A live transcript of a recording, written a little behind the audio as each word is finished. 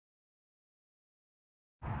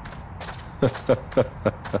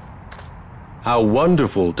How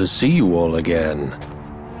wonderful to see you all again.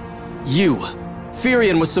 You!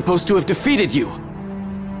 Firion was supposed to have defeated you!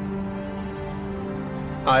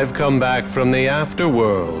 I've come back from the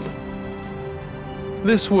afterworld.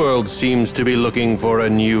 This world seems to be looking for a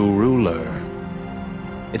new ruler.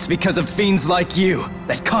 It's because of fiends like you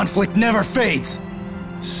that conflict never fades!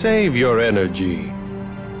 Save your energy.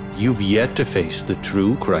 You've yet to face the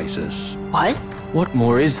true crisis. What? What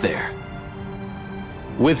more is there?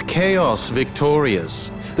 With chaos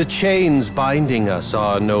victorious, the chains binding us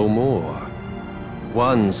are no more.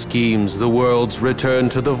 One schemes the world's return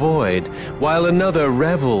to the void, while another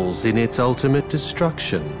revels in its ultimate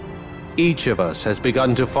destruction. Each of us has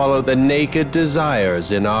begun to follow the naked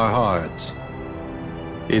desires in our hearts.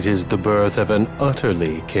 It is the birth of an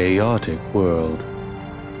utterly chaotic world.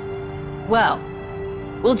 Well,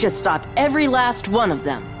 we'll just stop every last one of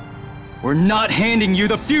them. We're not handing you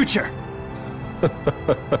the future!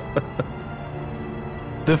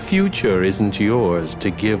 The future isn't yours to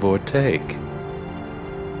give or take.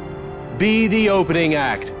 Be the opening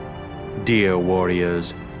act, dear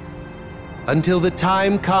warriors, until the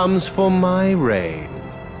time comes for my reign.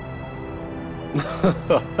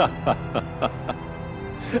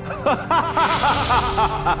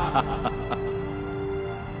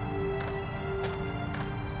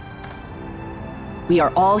 We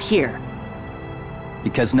are all here.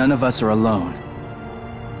 Because none of us are alone.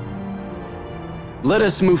 Let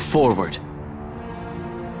us move forward.